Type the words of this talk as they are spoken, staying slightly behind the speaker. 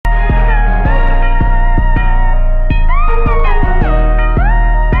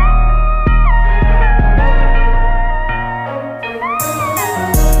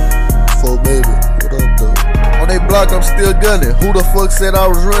gunning. Who the fuck said I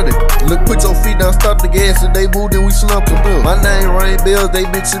was running? Look, put your feet down, stop the gas, and they moved and we slumped them up. My name ring bells, they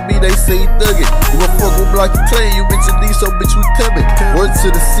mention me, they say he thuggin'. You a fuck with block you claim, you mention these, so bitch we coming. Word to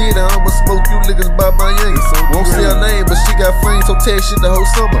the city, I'ma smoke you niggas by my youngin'. Won't say her name, but she got flames, so tag shit the whole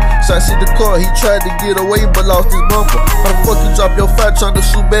summer. Shot shit the car, he tried to get away, but lost his bumper. How the fuck you drop your fight trying to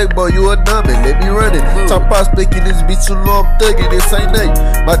shoot back, boy, you a dummy, let me run it. Top prospect in this bitch, you know I'm thuggin', this ain't nothing.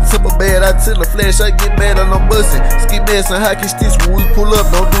 My temper bad, I tell the flash, I get mad and I'm bustin'. Ski mask and hockey sticks when we pull up,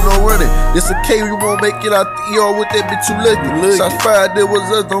 don't do no running. It's a K, you won't make it out the ER with that bitch, you lucky. Shots fired, there was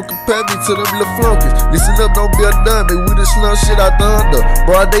us, don't compare me to them little flunkies. Listen up, don't be a dummy, we just slum shit out the under.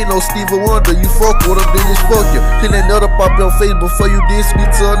 Bro, they know Stevie Wonder, you fuck with them, then just fuck you. Kill another pop your face before you diss me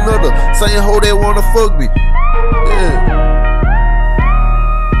to another. Saying hoe they wanna fuck me. Yeah.